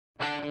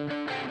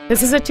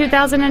This is a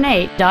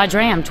 2008 Dodge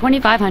Ram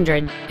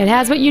 2500. It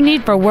has what you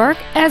need for work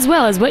as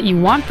well as what you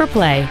want for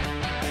play.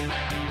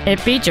 It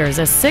features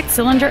a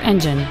 6-cylinder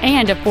engine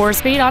and a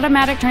 4-speed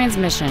automatic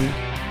transmission.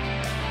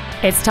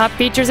 Its top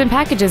features and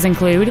packages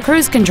include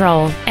cruise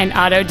control, an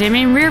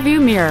auto-dimming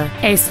rearview mirror,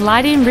 a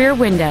sliding rear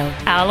window,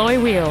 alloy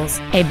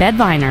wheels, a bed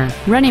liner,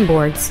 running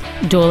boards,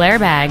 dual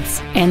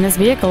airbags, and this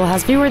vehicle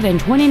has fewer than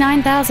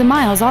 29,000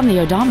 miles on the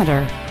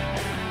odometer.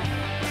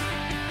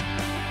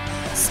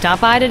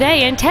 Stop by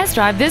today and test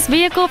drive this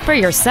vehicle for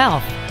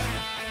yourself.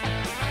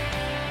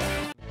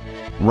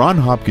 Ron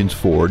Hopkins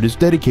Ford is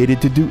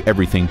dedicated to do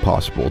everything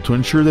possible to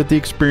ensure that the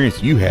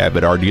experience you have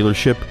at our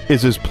dealership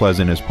is as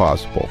pleasant as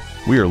possible.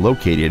 We are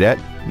located at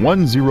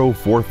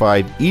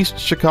 1045 East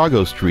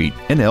Chicago Street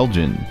in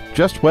Elgin,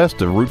 just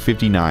west of Route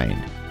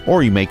 59.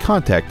 Or you may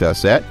contact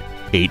us at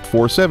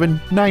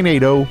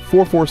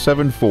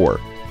 847-980-4474.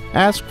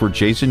 Ask for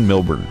Jason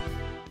Milburn.